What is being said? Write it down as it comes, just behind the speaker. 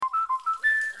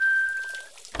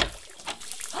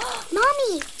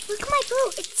Mommy, look at my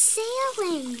boat. It's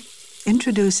sailing.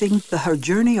 Introducing the Her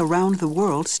Journey Around the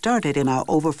World started in our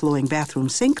overflowing bathroom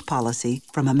sink policy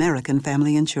from American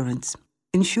Family Insurance.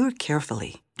 Insure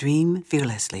carefully. Dream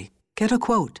fearlessly. Get a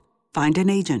quote. Find an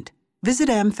agent. Visit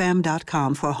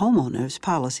amfam.com for homeowners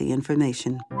policy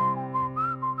information.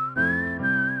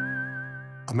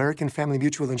 American Family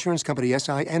Mutual Insurance Company,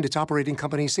 SI, and its operating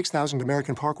company, 6000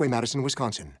 American Parkway, Madison,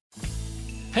 Wisconsin.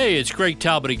 Hey, it's Greg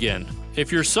Talbot again. If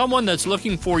you're someone that's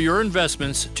looking for your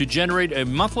investments to generate a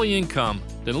monthly income,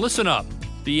 then listen up.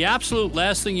 The absolute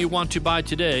last thing you want to buy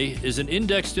today is an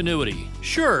indexed annuity.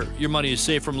 Sure, your money is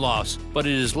safe from loss, but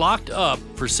it is locked up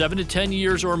for 7 to 10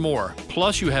 years or more.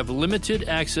 Plus, you have limited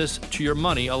access to your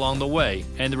money along the way,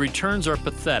 and the returns are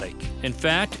pathetic. In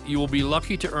fact, you will be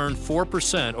lucky to earn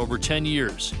 4% over 10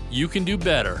 years. You can do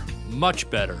better, much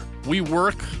better. We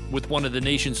work with one of the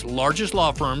nation's largest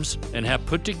law firms and have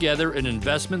put together an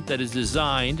investment that is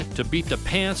designed to beat the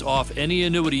pants off any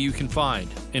annuity you can find.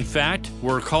 In fact,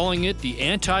 we're calling it the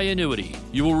anti-annuity.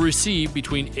 You will receive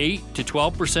between 8 to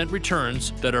 12%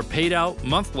 returns that are paid out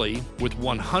monthly with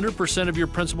 100% of your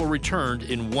principal returned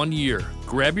in 1 year.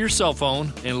 Grab your cell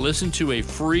phone and listen to a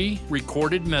free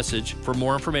recorded message for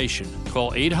more information. Call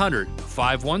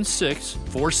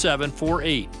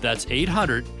 800-516-4748. That's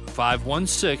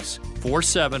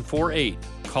 800-516-4748.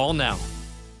 Call now.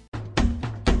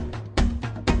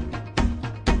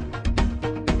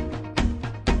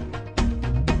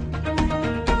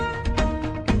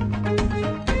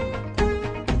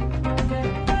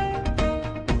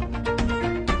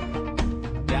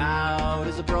 Doubt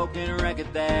is a broken record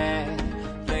that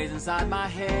plays inside my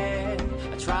head.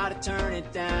 I try to turn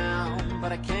it down,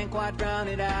 but I can't quite drown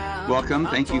it out. Welcome.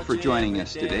 Thank you for joining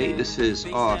us today. This is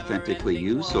Authentically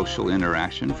You, social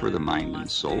interaction for the mind and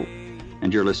soul.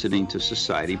 And you're listening to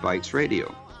Society Bites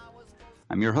Radio.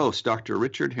 I'm your host, Dr.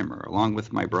 Richard Himmer, along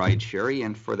with my bride, Sherry.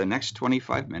 And for the next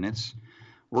 25 minutes,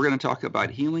 we're going to talk about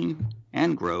healing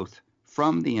and growth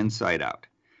from the inside out.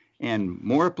 And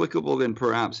more applicable than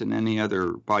perhaps in any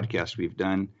other podcast we've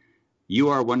done, you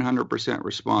are 100%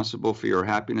 responsible for your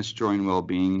happiness, joy, and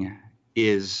well-being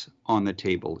is on the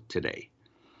table today.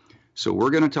 So we're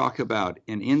going to talk about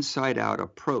an inside-out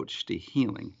approach to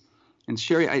healing. And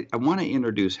Sherry, I want to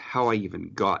introduce how I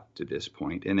even got to this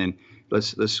point, and then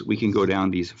we can go down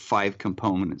these 5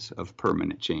 components of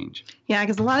permanent change. Yeah,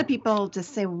 because a lot of people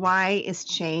just say, why is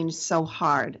change so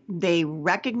hard? They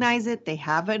recognize it, they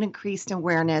have an increased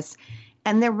awareness,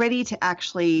 and they're ready to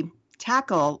actually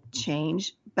tackle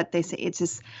change. But they say, it's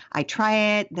just, I try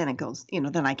it, then it goes,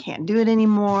 then I can't do it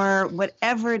anymore.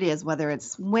 Whatever it is, whether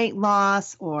it's weight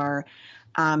loss or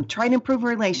trying to improve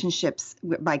relationships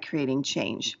by creating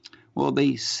change. Well,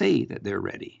 they say that they're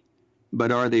ready,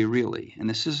 but are they really? And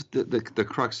this is the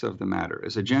crux of the matter.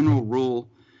 As a general rule,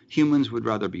 humans would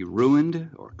rather be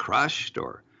ruined or crushed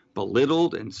or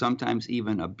belittled and sometimes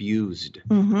even abused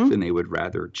than they would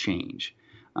rather change.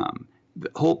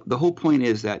 The whole point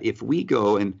is that if we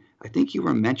go, and I think you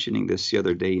were mentioning this the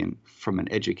other day from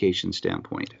an education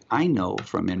standpoint, I know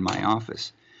from in my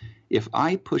office, if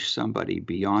I push somebody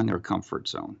beyond their comfort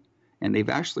zone, and they've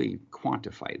actually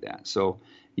quantified that. So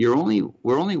we're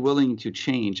only willing to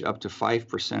change up to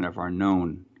 5% of our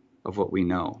known of what we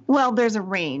know. Well, there's a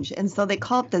range. And so they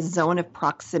call it the zone of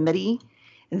proximity.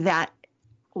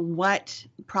 What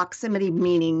proximity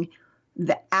meaning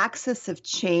the axis of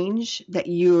change that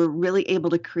you're really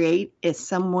able to create is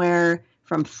somewhere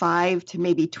from 5 to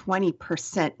maybe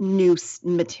 20% new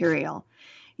material.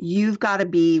 You've got to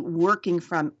be working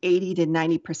from 80 to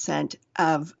 90%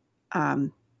 of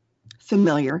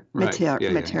familiar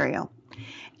material,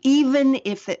 even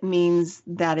if it means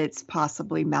that it's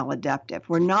possibly maladaptive.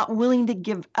 We're not willing to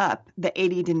give up the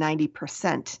 80 to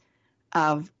 90%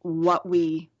 of what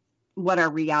our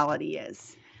reality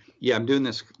is. Yeah, I'm doing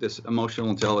this emotional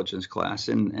intelligence class,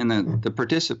 and the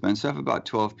participants, I have about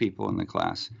 12 people in the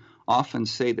class, often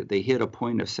say that they hit a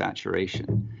point of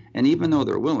saturation. And even though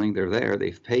they're willing, they're there,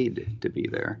 they've paid to be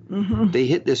there, they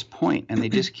hit this point and they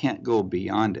just can't go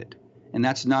beyond it. And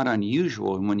that's not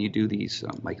unusual. And when you do these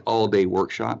like all-day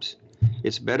workshops,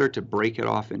 it's better to break it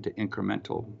off into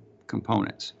incremental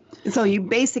components. So you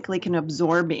basically can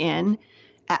absorb in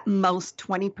at most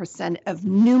 20% of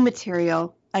new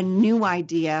material, a new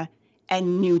idea,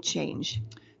 and new change.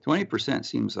 20%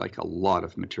 seems like a lot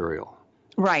of material.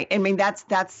 Right. I mean, that's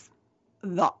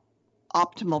the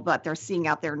optimal that they're seeing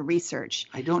out there in research.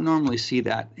 I don't normally see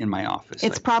that in my office.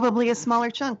 It's probably a smaller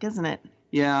chunk, isn't it?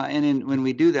 Yeah, and when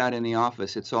we do that in the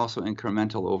office, it's also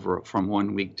incremental over from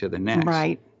 1 week to the next.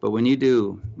 Right. But when you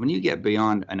get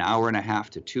beyond an hour and a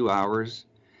half to 2 hours,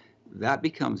 that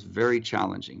becomes very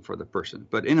challenging for the person.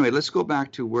 But anyway, let's go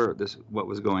back to what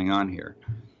was going on here.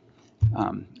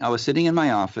 I was sitting in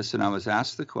my office and I was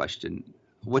asked the question,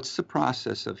 what's the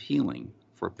process of healing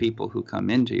for people who come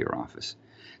into your office?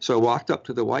 So I walked up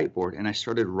to the whiteboard and I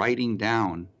started writing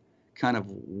down kind of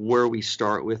where we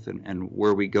start with and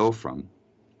where we go from.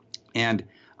 And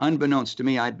unbeknownst to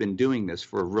me, I'd been doing this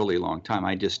for a really long time.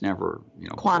 I just never,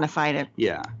 quantified it.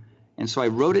 Yeah. And so I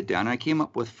wrote it down and I came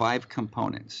up with 5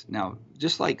 components. Now,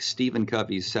 just like Stephen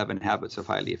Covey's 7 Habits of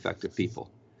Highly Effective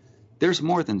People, there's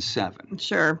more than 7.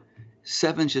 Sure.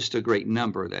 7's just a great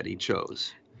number that he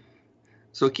chose.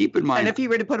 So keep in mind. And if you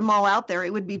were to put them all out there,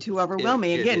 it would be too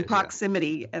overwhelming. It Again, is,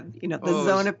 proximity, the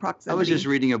zone of proximity. I was just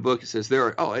reading a book that says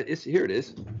here it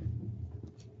is.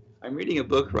 I'm reading a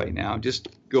book right now, just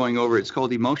going over, it's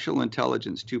called Emotional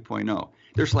Intelligence 2.0.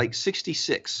 There's like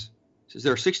 66. It says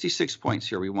there are 66 points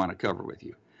here we want to cover with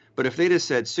you. But if they'd have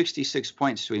said 66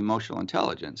 points to emotional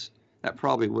intelligence, that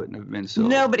probably wouldn't have been so.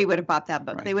 Nobody would have bought that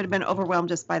book. Right. They would have been overwhelmed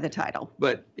just by the title.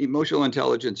 But Emotional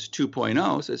Intelligence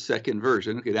 2.0 is a second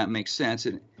version. Okay, that makes sense.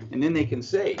 And then they can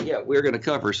say, yeah, we're going to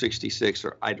cover 66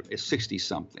 or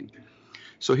 60-something.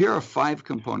 So here are 5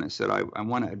 components that I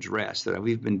want to address that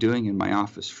we've been doing in my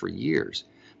office for years.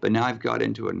 But now I've got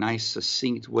into a nice,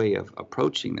 succinct way of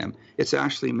approaching them. It's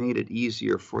actually made it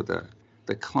easier for the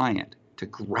client to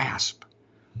grasp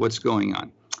what's going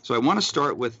on. So I want to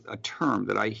start with a term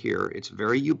that I hear. It's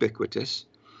very ubiquitous.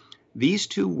 These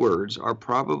 2 words are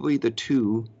probably the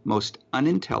 2 most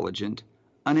unintelligent,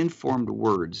 uninformed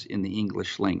words in the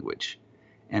English language.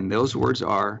 And those words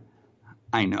are,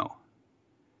 I know.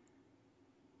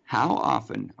 How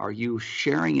often are you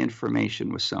sharing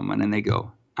information with someone and they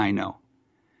go, I know?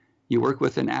 You work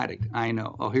with an addict, I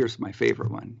know. Oh, here's my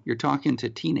favorite one. You're talking to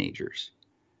teenagers.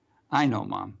 I know,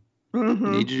 Mom. Mm-hmm.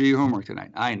 You need to do your homework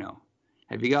tonight. I know.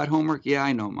 Have you got homework? Yeah,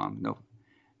 I know, Mom. No.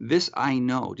 This I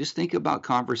know. Just think about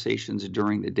conversations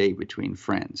during the day between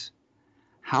friends.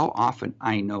 How often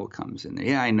I know comes in there.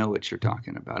 Yeah, I know what you're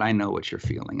talking about. I know what you're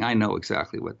feeling. I know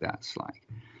exactly what that's like.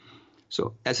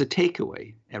 So as a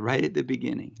takeaway, right at the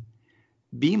beginning,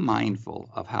 be mindful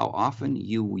of how often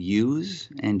you use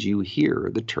and you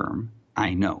hear the term,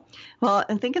 I know. Well,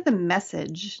 and think of the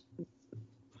message.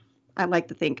 I like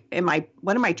to think,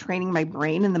 what am I training my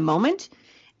brain in the moment?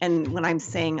 And when I'm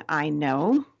saying I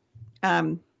know,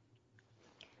 I'm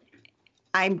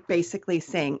basically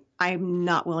saying I'm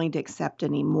not willing to accept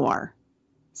anymore.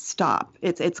 Stop.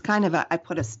 It's kind of I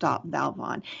put a stop valve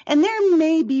on. And there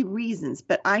may be reasons,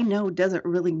 but I know doesn't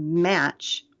really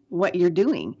match what you're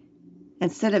doing.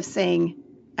 Instead of saying,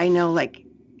 I know, like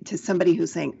to somebody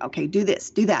who's saying, okay, do this,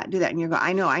 do that. And you go,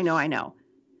 I know.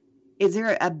 Is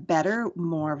there a better,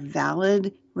 more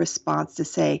valid response to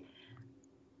say,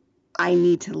 I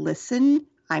need to listen.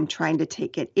 I'm trying to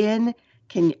take it in.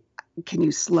 Can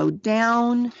you slow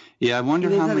down? Yeah, I wonder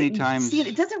how many times. See,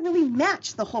 it doesn't really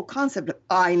match the whole concept of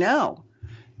I know.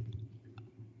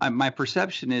 My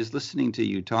perception is listening to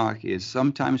you talk is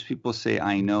sometimes people say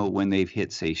I know when they've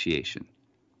hit satiation.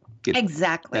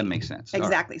 Exactly. That makes sense.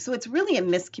 Exactly. So it's really a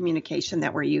miscommunication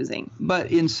that we're using.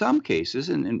 But in some cases,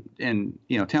 and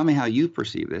tell me how you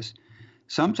perceive this.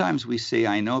 Sometimes we say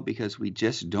I know because we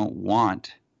just don't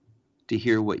want to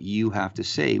hear what you have to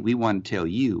say. We want to tell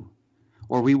you,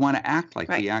 or we want to act like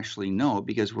we actually know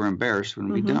because we're embarrassed when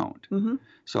we don't. Mm-hmm.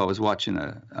 So I was watching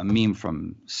a meme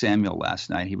from Samuel last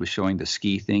night. He was showing the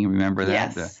ski thing. Remember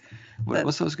that? Yes.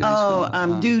 What's those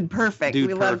guys? Dude Perfect. Dude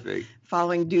we Perfect. Love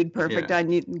following Dude Perfect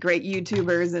on great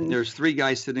YouTubers. And there's 3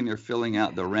 guys sitting there filling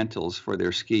out the rentals for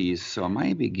their skis. So am I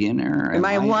a beginner? Am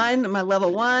I 1? Am I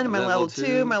level 1? Am I level 2?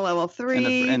 Am I level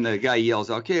 3? And the guy yells,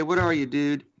 okay, what are you,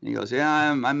 dude? And he goes,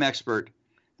 yeah, I'm expert.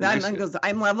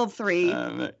 I'm level 3.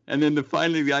 And then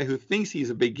finally the guy who thinks he's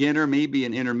a beginner, maybe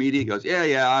an intermediate, goes,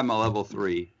 yeah, I'm a level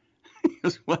 3. He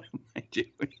goes, what am I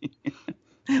doing?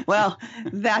 Well,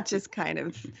 that just kind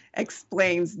of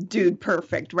explains Dude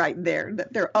Perfect right there,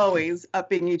 that they're always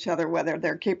upping each other, whether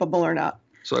they're capable or not.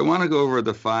 So I want to go over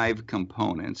the 5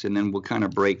 components, and then we'll kind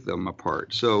of break them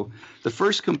apart. So the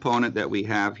first component that we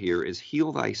have here is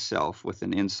heal thyself with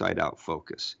an inside-out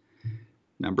focus.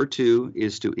 Number 2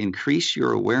 is to increase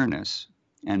your awareness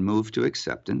and move to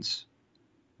acceptance.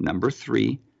 Number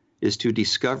 3 is to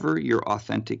discover your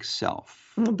authentic self.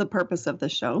 The purpose of the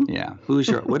show. Yeah.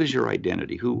 What is your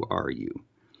identity? Who are you?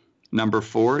 Number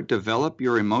 4, develop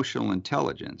your emotional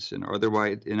intelligence. In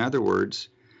other words,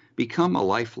 become a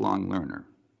lifelong learner.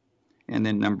 And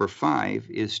then number 5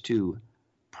 is to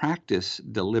practice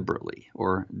deliberately,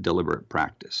 or deliberate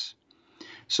practice.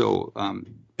 So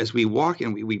as we walk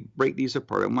and we break these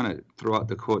apart, I want to throw out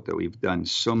the quote that we've done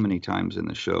so many times in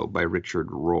the show by Richard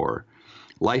Rohr.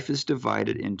 Life is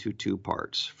divided into two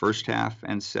parts, first half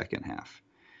and second half.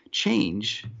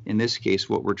 Change, in this case,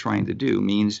 what we're trying to do,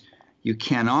 means you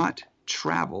cannot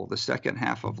travel the second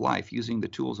half of life using the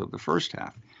tools of the first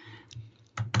half.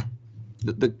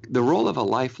 The role of a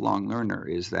lifelong learner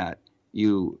is that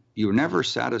you're never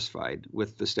satisfied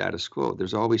with the status quo.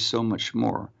 There's always so much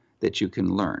more that you can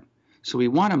learn. So we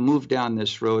want to move down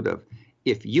this road of,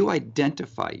 if you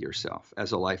identify yourself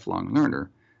as a lifelong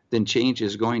learner, then change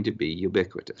is going to be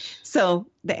ubiquitous. So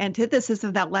the antithesis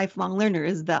of that lifelong learner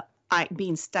is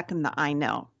being stuck in the I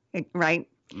know, right?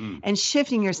 And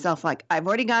shifting yourself like, I've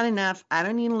already got enough. I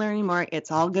don't need to learn anymore.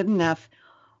 It's all good enough.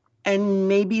 And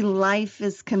maybe life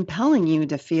is compelling you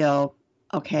to feel,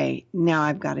 okay, now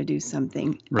I've got to do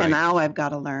something. Right. And now I've got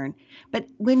to learn. But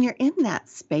when you're in that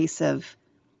space of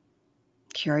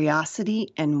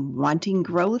curiosity and wanting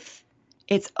growth,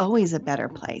 it's always a better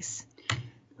place.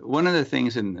 One of the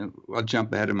things, and I'll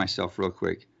jump ahead of myself real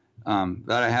quick,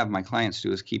 that I have my clients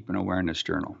do is keep an awareness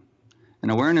journal. An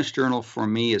awareness journal for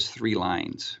me is 3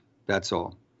 lines. That's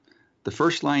all. The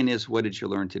first line is, what did you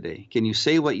learn today? Can you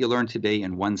say what you learned today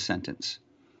in 1 sentence?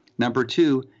 Number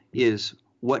 2 is,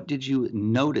 what did you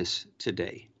notice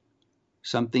today?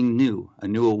 Something new, a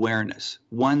new awareness,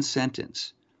 1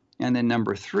 sentence. And then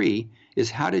number 3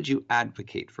 is, how did you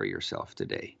advocate for yourself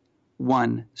today?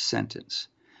 1 sentence.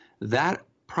 That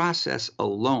process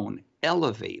alone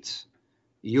elevates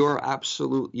your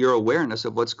awareness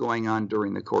of what's going on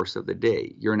during the course of the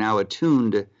day. You're now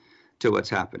attuned to what's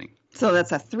happening. So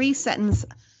that's a 3-sentence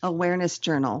awareness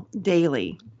journal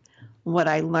daily. What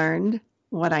I learned,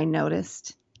 what I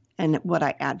noticed, and what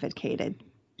I advocated.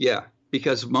 Yeah,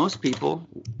 because most people,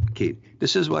 okay,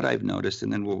 this is what I've noticed,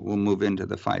 and then we'll move into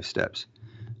the 5 steps.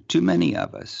 Too many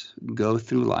of us go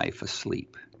through life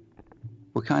asleep.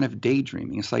 We're kind of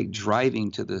daydreaming. It's like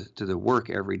driving to the work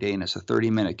every day, and it's a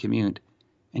 30-minute commute,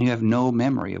 and you have no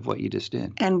memory of what you just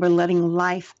did. And we're letting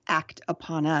life act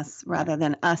upon us rather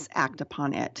than us act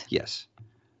upon it. Yes.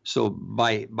 So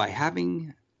by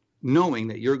knowing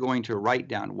that you're going to write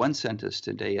down 1 sentence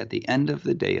today at the end of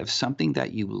the day of something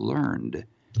that you learned,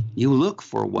 you look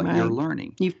for what you're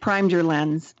learning. You've primed your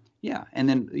lens. Yeah, and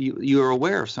then you're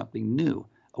aware of something new.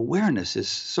 Awareness is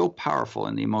so powerful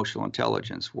in the emotional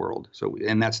intelligence world. So,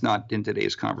 and that's not in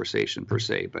today's conversation per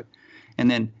se, but, and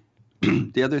then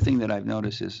the other thing that I've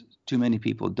noticed is too many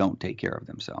people don't take care of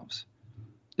themselves.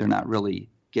 They're not really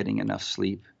getting enough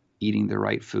sleep, eating the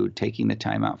right food, taking the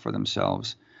time out for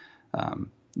themselves.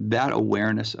 That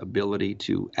awareness, ability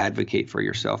to advocate for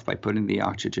yourself by putting the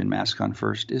oxygen mask on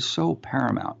first is so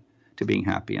paramount to being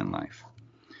happy in life.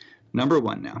 Number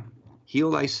 1 now,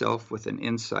 heal thyself with an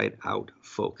inside-out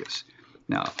focus.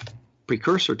 Now,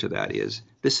 precursor to that is,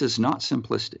 this is not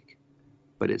simplistic,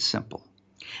 but it's simple.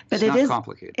 But it's not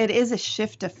complicated. It is a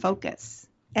shift of focus.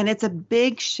 And it's a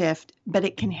big shift, but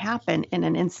it can happen in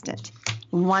an instant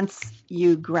once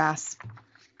you grasp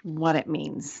what it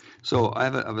means. So I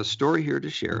have a story here to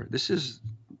share. This is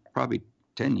probably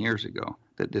 10 years ago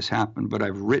that this happened, but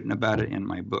I've written about it in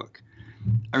my book.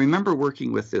 I remember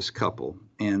working with this couple,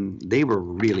 and they were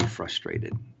really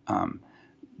frustrated.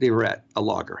 They were at a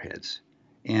loggerheads,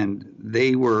 and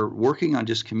they were working on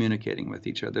just communicating with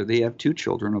each other. They have 2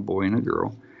 children, a boy and a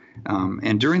girl.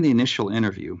 And during the initial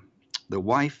interview, the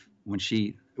wife, when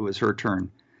it was her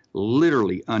turn,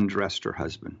 literally undressed her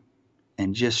husband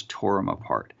and just tore him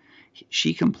apart.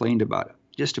 She complained about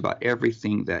just about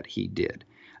everything that he did.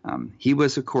 He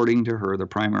was, according to her, the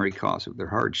primary cause of their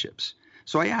hardships.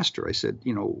 So I asked her, I said,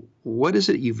 what is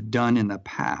it you've done in the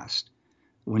past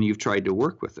when you've tried to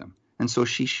work with them? And so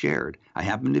she shared. I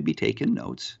happened to be taking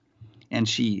notes, and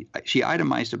she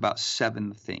itemized about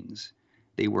 7 things.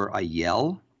 They were: I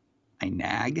yell, I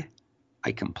nag,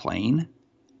 I complain,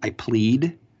 I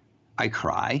plead, I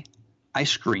cry, I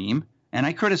scream, and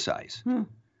I criticize.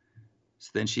 So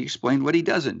then she explained what he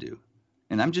doesn't do.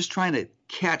 And I'm just trying to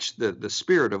catch the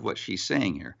spirit of what she's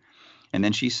saying here. And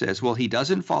then she says, well, he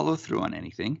doesn't follow through on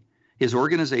anything. His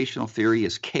organizational theory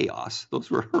is chaos.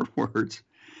 Those were her words.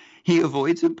 He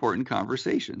avoids important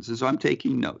conversations. And so I'm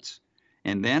taking notes.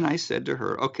 And then I said to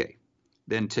her, okay,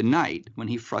 then tonight when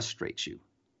he frustrates you,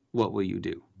 what will you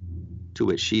do? To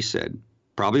which she said,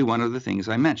 probably one of the things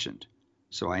I mentioned.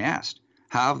 So I asked,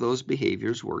 how have those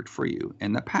behaviors worked for you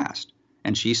in the past?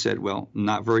 And she said, well,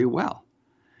 not very well.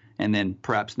 And then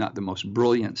perhaps not the most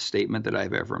brilliant statement that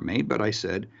I've ever made, but I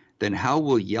said, then how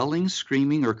will yelling,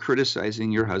 screaming, or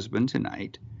criticizing your husband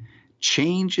tonight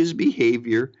change his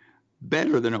behavior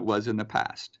better than it was in the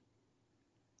past?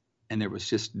 And there was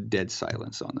just dead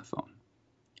silence on the phone.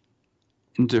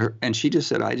 And she just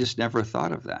said, I just never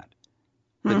thought of that.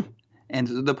 But, and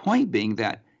the point being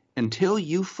that until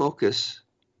you focus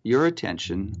your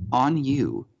attention on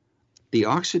you, the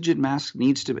oxygen mask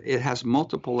it has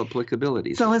multiple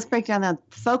applicabilities. So let's break down that.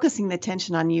 Focusing the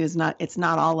attention on you it's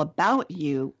not all about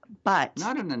you, but.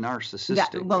 Not in a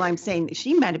narcissistic way. I'm saying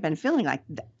she might have been feeling like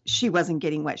she wasn't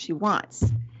getting what she wants.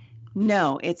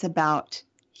 No, it's about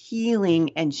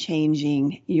healing and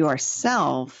changing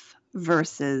yourself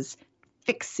versus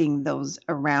fixing those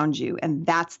around you. And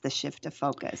that's the shift of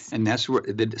focus. And that's where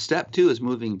the step 2 is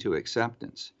moving to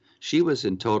acceptance. She was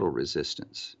in total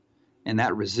resistance. And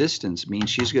that resistance means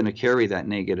she's going to carry that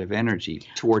negative energy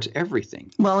towards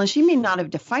everything. Well, and she may not have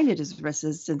defined it as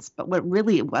resistance, but what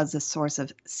really it was a source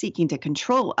of seeking to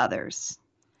control others.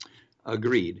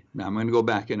 Agreed. Now I'm going to go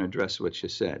back and address what you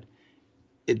said.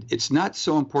 It's not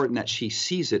so important that she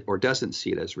sees it or doesn't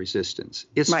see it as resistance.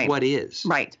 It's right. What is.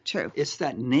 Right, true. It's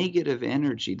that negative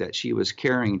energy that she was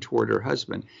carrying toward her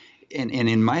husband. And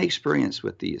in my experience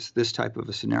with this type of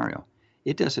a scenario,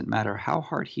 it doesn't matter how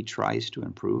hard he tries to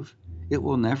improve, it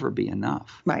will never be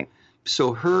enough. Right.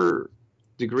 So her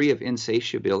degree of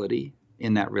insatiability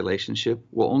in that relationship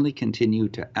will only continue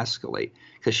to escalate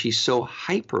because she's so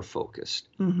hyper-focused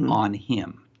on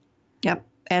him. Yep.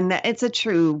 And it's a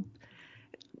true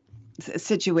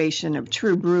situation, a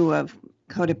true brew of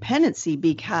codependency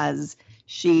because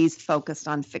she's focused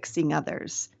on fixing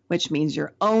others, which means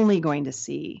you're only going to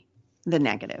see the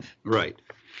negative. Right.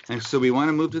 And so we want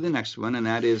to move to the next one, and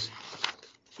that is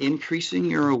increasing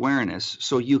your awareness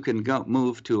so you can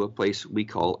move to a place we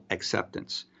call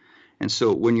acceptance. And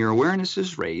so when your awareness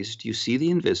is raised, you see the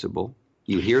invisible,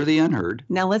 you hear the unheard.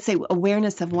 Now let's say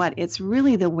awareness of what? It's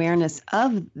really the awareness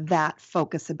of that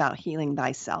focus about healing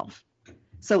thyself.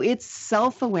 So it's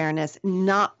self-awareness,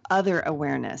 not other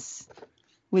awareness.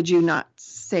 Would you not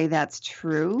say that's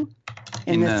true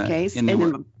in this case?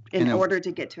 In order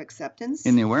to get to acceptance?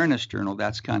 In the awareness journal,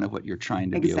 that's kind of what you're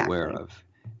trying to be aware of.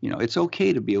 You know, it's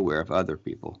okay to be aware of other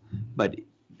people, but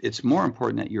it's more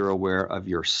important that you're aware of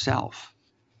yourself,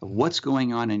 of what's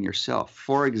going on in yourself.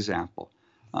 For example,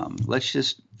 let's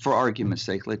just, for argument's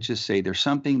sake, let's just say there's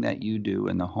something that you do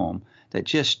in the home that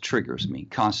just triggers me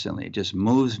constantly. It just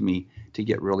moves me to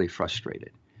get really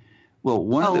frustrated. Well,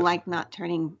 like not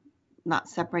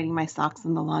separating my socks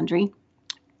in the laundry.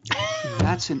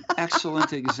 That's an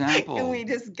excellent example. Can we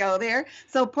just go there?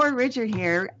 So poor Richard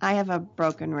here, I have a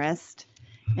broken wrist,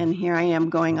 and here I am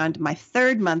going on to my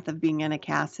 3rd month of being in a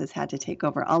cast, has had to take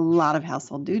over a lot of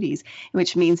household duties,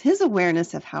 which means his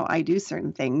awareness of how I do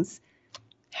certain things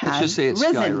has Let's just say it's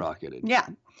risen. Skyrocketed. Yeah.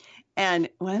 And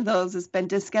one of those has been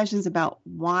discussions about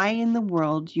why in the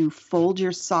world you fold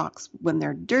your socks when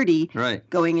they're dirty, right,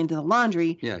 going into the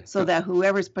laundry, so that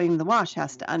whoever's putting them in the wash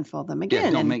has to unfold them again.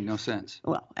 Yeah, don't make no sense.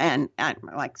 Well, and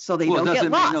like so they don't get lost. It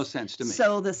doesn't make no sense to me.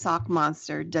 So the sock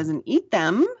monster doesn't eat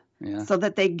them, so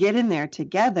that they get in there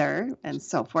together and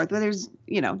so forth. But there's,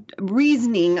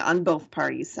 reasoning on both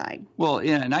parties' side. Well,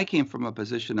 yeah, and I came from a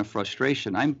position of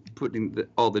frustration. I'm putting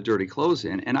all the dirty clothes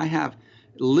in, and I have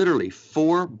literally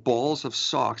 4 balls of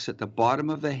socks at the bottom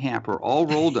of the hamper all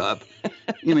rolled up.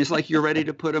 It's like you're ready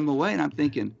to put them away. And I'm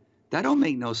thinking, that don't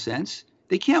make no sense.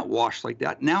 They can't wash like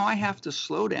that. Now I have to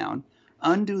slow down,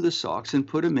 undo the socks, and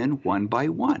put them in one by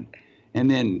one. And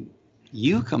then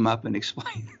you come up and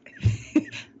explain.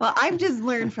 Well, I've just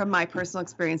learned from my personal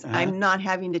experience, I'm not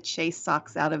having to chase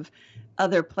socks out of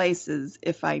other places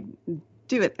if I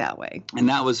do it that way. And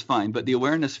that was fine. But the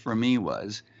awareness for me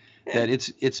was that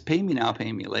it's pay me now,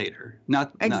 pay me later.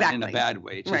 Not in a bad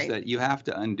way. It's just that you have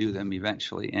to undo them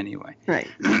eventually anyway. Right.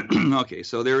 Okay,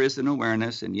 so there is an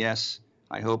awareness, and yes,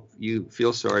 I hope you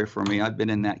feel sorry for me. I've been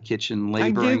in that kitchen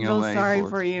laboring away. I do feel sorry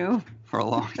for you. For a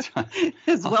long time.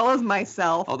 As well as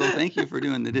myself. Although thank you for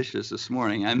doing the dishes this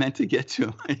morning. I meant to get to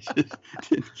them. I just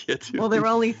didn't get to them. Well, there were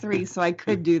only 3, so I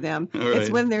could do them. Right. It's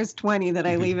when there's 20 that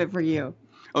I leave it for you.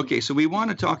 Okay, so we want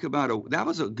to talk about, that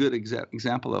was a good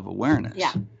example of awareness.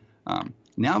 Yeah.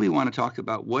 Now we want to talk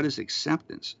about what is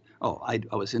acceptance. Oh, I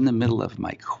was in the middle of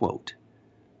my quote.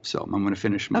 So I'm going to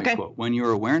finish my quote. When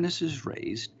your awareness is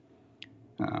raised,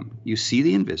 you see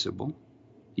the invisible,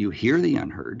 you hear the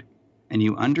unheard, and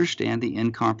you understand the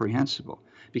incomprehensible.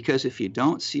 Because if you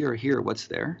don't see or hear what's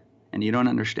there and you don't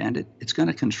understand it, it's going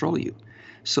to control you.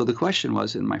 So the question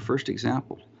was, in my first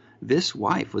example, this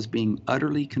wife was being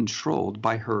utterly controlled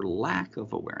by her lack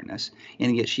of awareness,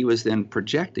 and yet she was then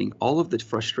projecting all of the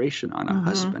frustration on a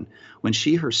husband when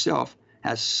she herself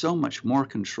has so much more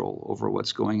control over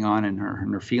what's going on in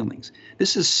her feelings.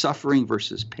 This is suffering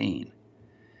versus pain.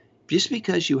 Just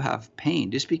because you have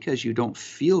pain, just because you don't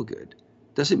feel good,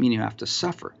 doesn't mean you have to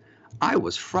suffer. I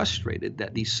was frustrated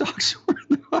that these socks were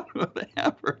in the bottom of the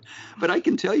hamper, but I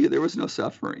can tell you there was no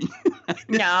suffering.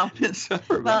 No. Didn't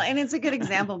suffer. Well, and it's a good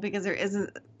example because there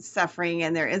isn't suffering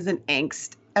and there isn't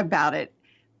angst about it,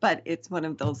 but it's one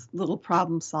of those little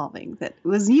problem solving that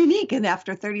was unique. And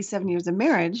after 37 years of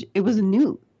marriage, it was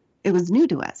new. It was new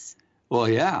to us. Well,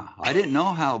 yeah, I didn't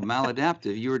know how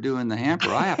maladaptive you were doing the hamper.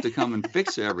 I have to come and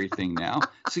fix everything now.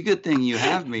 It's a good thing you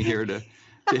have me here to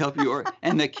help you.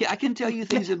 And I can tell you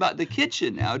things about the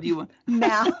kitchen now. Do you want?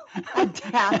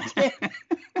 Maladaptive.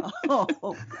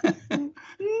 Oh.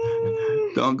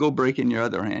 Don't go breaking your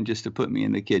other hand just to put me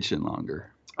in the kitchen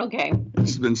longer. Okay.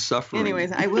 It's been suffering.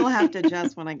 Anyways, I will have to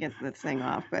adjust when I get this thing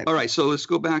off. But all right, so let's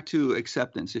go back to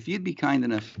acceptance. If you'd be kind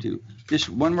enough to just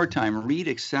one more time read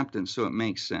acceptance so it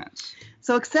makes sense.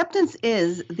 So acceptance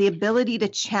is the ability to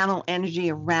channel energy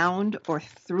around or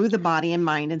through the body and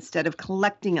mind instead of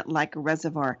collecting it like a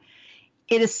reservoir.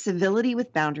 It is civility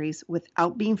with boundaries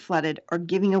without being flooded or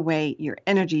giving away your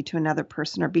energy to another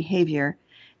person or behavior.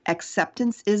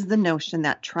 Acceptance is the notion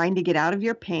that trying to get out of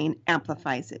your pain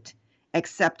amplifies it.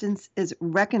 Acceptance is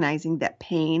recognizing that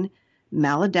pain,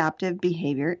 maladaptive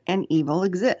behavior, and evil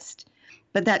exist.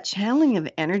 But that channeling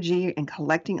of energy and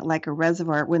collecting it like a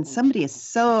reservoir, when somebody is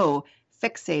so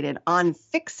fixated on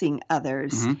fixing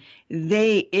others,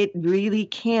 it really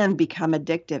can become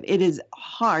addictive. It is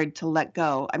hard to let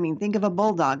go. I mean, think of a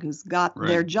bulldog who's got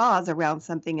their jaws around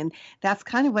something, and that's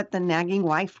kind of what the nagging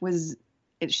wife was.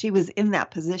 She was in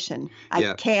that position.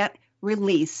 I can't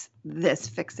release this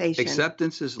fixation.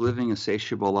 Acceptance is living a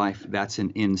satiable life. That's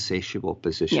an insatiable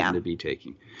position to be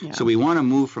taking. Yeah. So we want to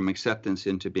move from acceptance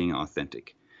into being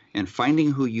authentic. And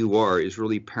finding who you are is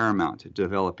really paramount to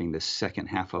developing the second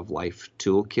half of life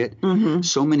toolkit.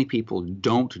 So many people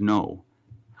don't know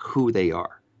who they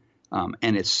are.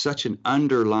 And it's such an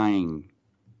underlying,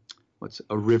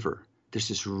 a river. There's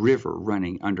this river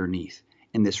running underneath.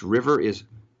 And this river is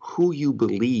who you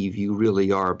believe you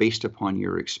really are based upon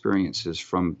your experiences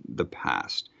from the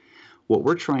past. What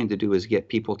we're trying to do is get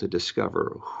people to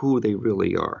discover who they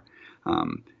really are.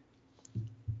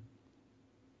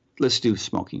 Let's do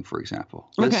smoking, for example.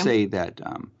 Let's say that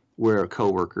we're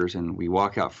coworkers and we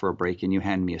walk out for a break and you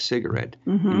hand me a cigarette.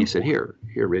 And you said, here,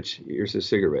 Rich, here's a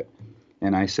cigarette.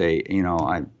 And I say,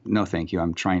 no, thank you.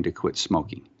 I'm trying to quit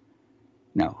smoking.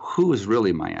 Now, who is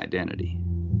really my identity?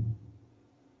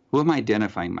 Who am I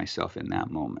identifying myself in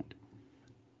that moment?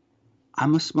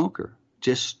 I'm a smoker,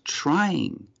 just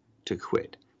trying to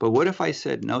quit. But what if I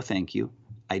said, no, thank you,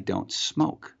 I don't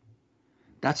smoke?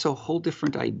 That's a whole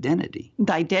different identity.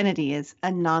 The identity is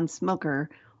a non-smoker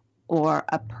or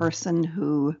a person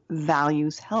who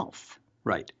values health.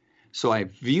 Right. So I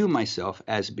view myself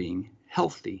as being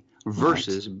healthy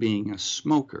versus being a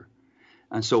smoker.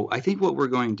 And so I think what we're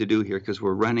going to do here, because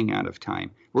we're running out of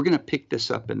time, we're going to pick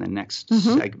this up in the next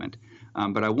segment.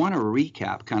 But I want to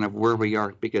recap kind of where we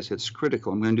are because it's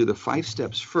critical. I'm going to do the 5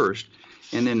 steps first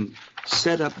and then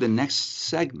set up the next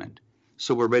segment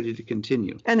so we're ready to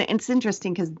continue. And it's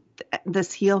interesting because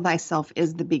this heal thyself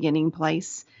is the beginning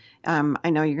place. I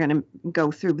know you're going to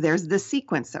go through, there's the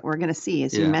sequence that we're going to see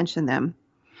as you mention them.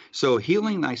 So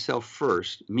healing thyself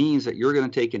first means that you're going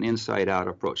to take an inside-out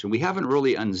approach. And we haven't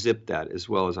really unzipped that as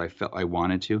well as I felt I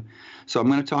wanted to. So I'm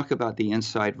going to talk about the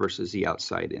inside versus the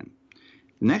outside in.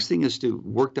 The next thing is to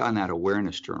work on that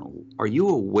awareness journal. Are you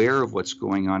aware of what's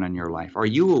going on in your life? Are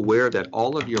you aware that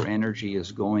all of your energy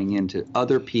is going into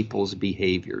other people's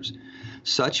behaviors,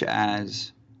 such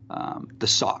as the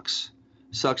socks,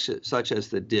 such as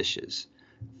the dishes?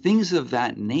 Things of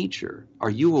that nature.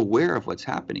 Are you aware of what's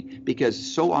happening?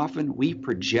 Because so often we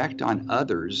project on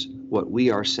others what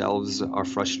we ourselves are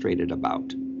frustrated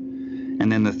about.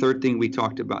 And then the third thing we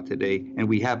talked about today, and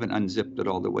we haven't unzipped it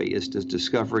all the way, is to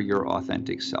discover your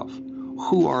authentic self.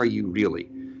 Who are you really?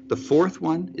 The fourth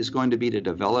one is going to be to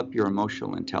develop your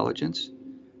emotional intelligence.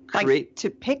 Like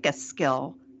to pick a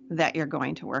skill that you're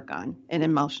going to work on in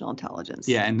emotional intelligence.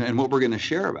 Yeah, and what we're going to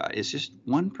share about is just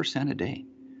 1% a day.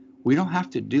 We don't have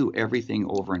to do everything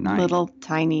overnight. Little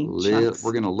tiny chunks.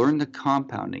 We're going to learn the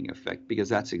compounding effect because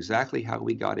that's exactly how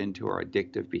we got into our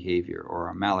addictive behavior or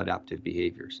our maladaptive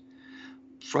behaviors.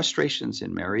 Frustrations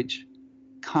in marriage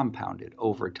compounded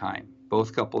over time.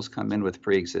 Both couples come in with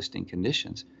pre-existing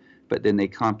conditions, but then they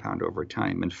compound over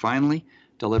time. And finally,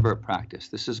 deliberate practice.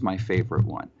 This is my favorite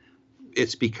one.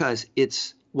 It's because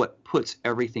it's what puts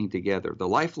everything together. The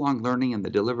lifelong learning and the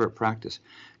deliberate practice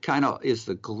kind of is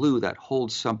the glue that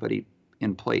holds somebody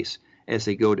in place as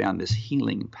they go down this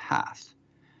healing path.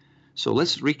 So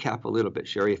let's recap a little bit,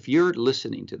 Sherry. If you're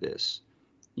listening to this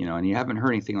and you haven't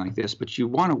heard anything like this, but you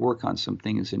want to work on some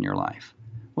things in your life,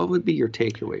 what would be your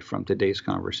takeaway from today's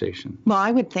conversation? Well,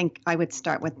 I would think I would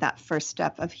start with that first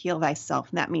step of heal thyself.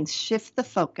 And that means shift the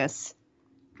focus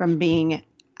from being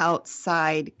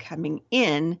outside coming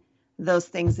in, those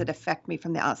things that affect me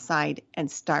from the outside, and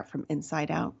start from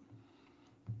inside out.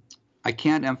 I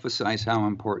can't emphasize how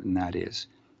important that is.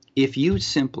 If you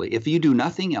do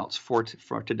nothing else for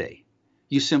today,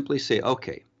 you simply say,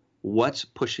 okay, what's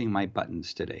pushing my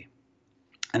buttons today?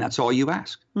 And that's all you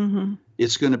ask. Mm-hmm.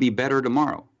 It's going to be better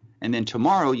tomorrow. And then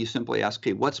tomorrow you simply ask,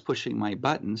 okay, what's pushing my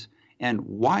buttons and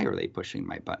why are they pushing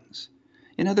my buttons?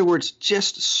 In other words,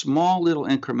 just small little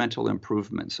incremental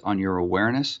improvements on your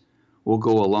awareness will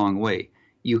go a long way.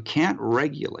 You can't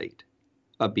regulate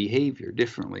a behavior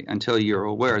differently until you're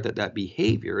aware that that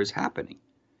behavior is happening.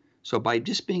 So by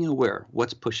just being aware,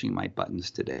 what's pushing my buttons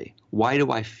today? Why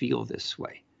do I feel this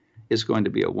way? Is going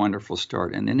to be a wonderful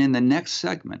start. And then in the next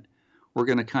segment, we're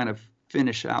going to kind of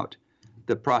finish out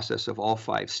the process of all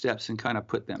 5 steps and kind of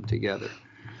put them together.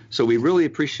 So we really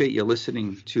appreciate you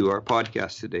listening to our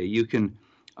podcast today. You can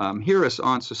hear us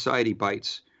on Society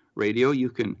Bites Radio. You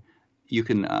can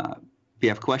if you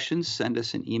have questions, send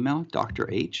us an email,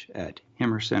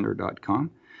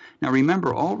 drh@himmercenter.com. Now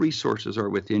remember, all resources are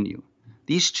within you.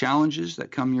 These challenges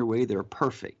that come your way, they're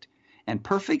perfect. And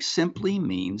perfect simply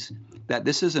means that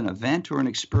this is an event or an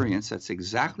experience that's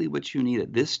exactly what you need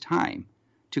at this time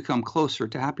to come closer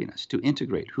to happiness, to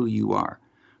integrate who you are.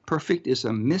 Perfect is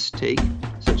a mistake,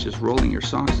 such as rolling your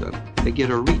socks up, that get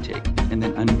a retake and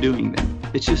then undoing them.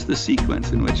 It's just the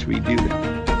sequence in which we do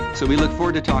them. So we look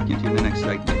forward to talking to you in the next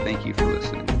segment. Thank you for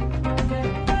listening.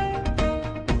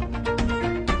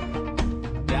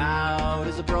 Doubt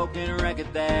is a broken record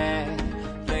that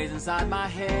plays inside my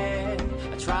head.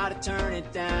 I try to turn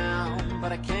it down,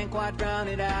 but I can't quite drown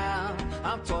it out.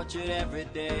 I'm tortured every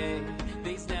day.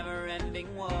 These never-ending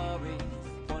worries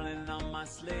pulling on my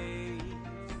sleeve.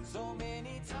 So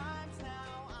many times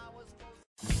now I was...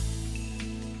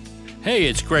 Hey,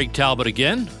 it's Greg Talbot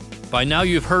again. By now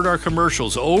you've heard our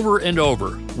commercials over and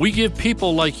over. We give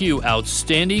people like you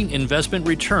outstanding investment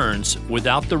returns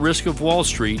without the risk of Wall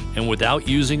Street and without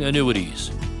using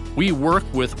annuities. We work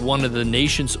with one of the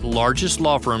nation's largest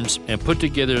law firms and put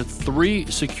together 3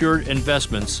 secured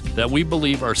investments that we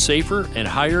believe are safer and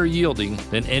higher yielding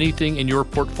than anything in your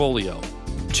portfolio.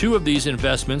 2 of these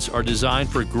investments are designed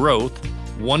for growth.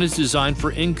 1 is designed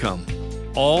for income.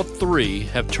 All 3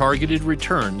 have targeted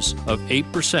returns of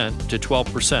 8% to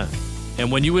 12%. And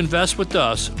when you invest with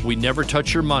us, we never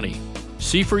touch your money.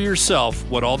 See for yourself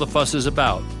what all the fuss is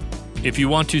about. If you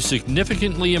want to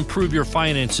significantly improve your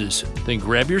finances, then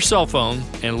grab your cell phone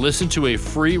and listen to a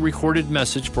free recorded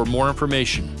message for more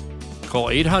information. Call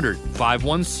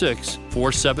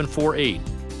 800-516-4748.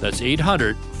 That's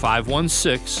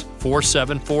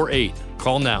 800-516-4748.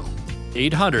 Call now.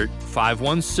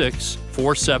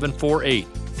 800-516-4748.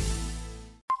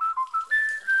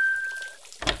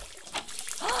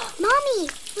 Mommy,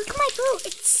 look at my boat.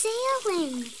 It's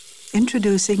sailing.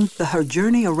 Introducing the Her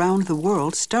Journey Around the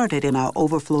World started in our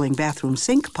overflowing bathroom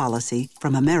sink policy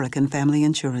from American Family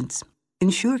Insurance.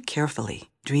 Insure carefully.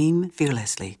 Dream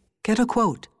fearlessly. Get a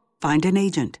quote. Find an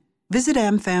agent. Visit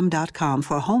amfam.com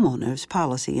for homeowners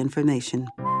policy information.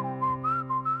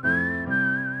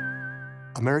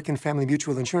 American Family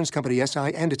Mutual Insurance Company,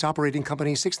 SI, and its operating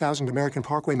company, 6000 American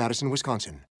Parkway, Madison,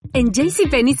 Wisconsin. En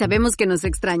JCPenney sabemos que nos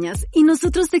extrañas y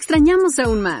nosotros te extrañamos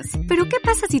aún más. Pero ¿qué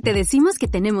pasa si te decimos que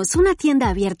tenemos una tienda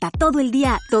abierta todo el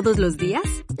día, todos los días?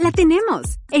 ¡La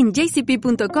tenemos! En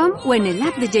jcp.com o en el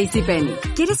app de JCPenney.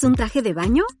 ¿Quieres un traje de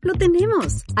baño? ¡Lo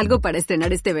tenemos! ¿Algo para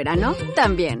estrenar este verano?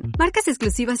 También. ¿Marcas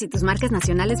exclusivas y tus marcas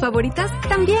nacionales favoritas?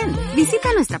 También.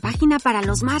 Visita nuestra página para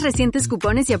los más recientes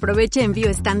cupones y aproveche envío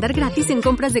estándar gratis en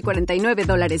compras de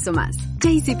 $49 o más.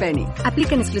 JCPenney.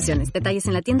 Aplican exclusiones. Detalles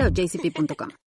en la tienda o jcp.com.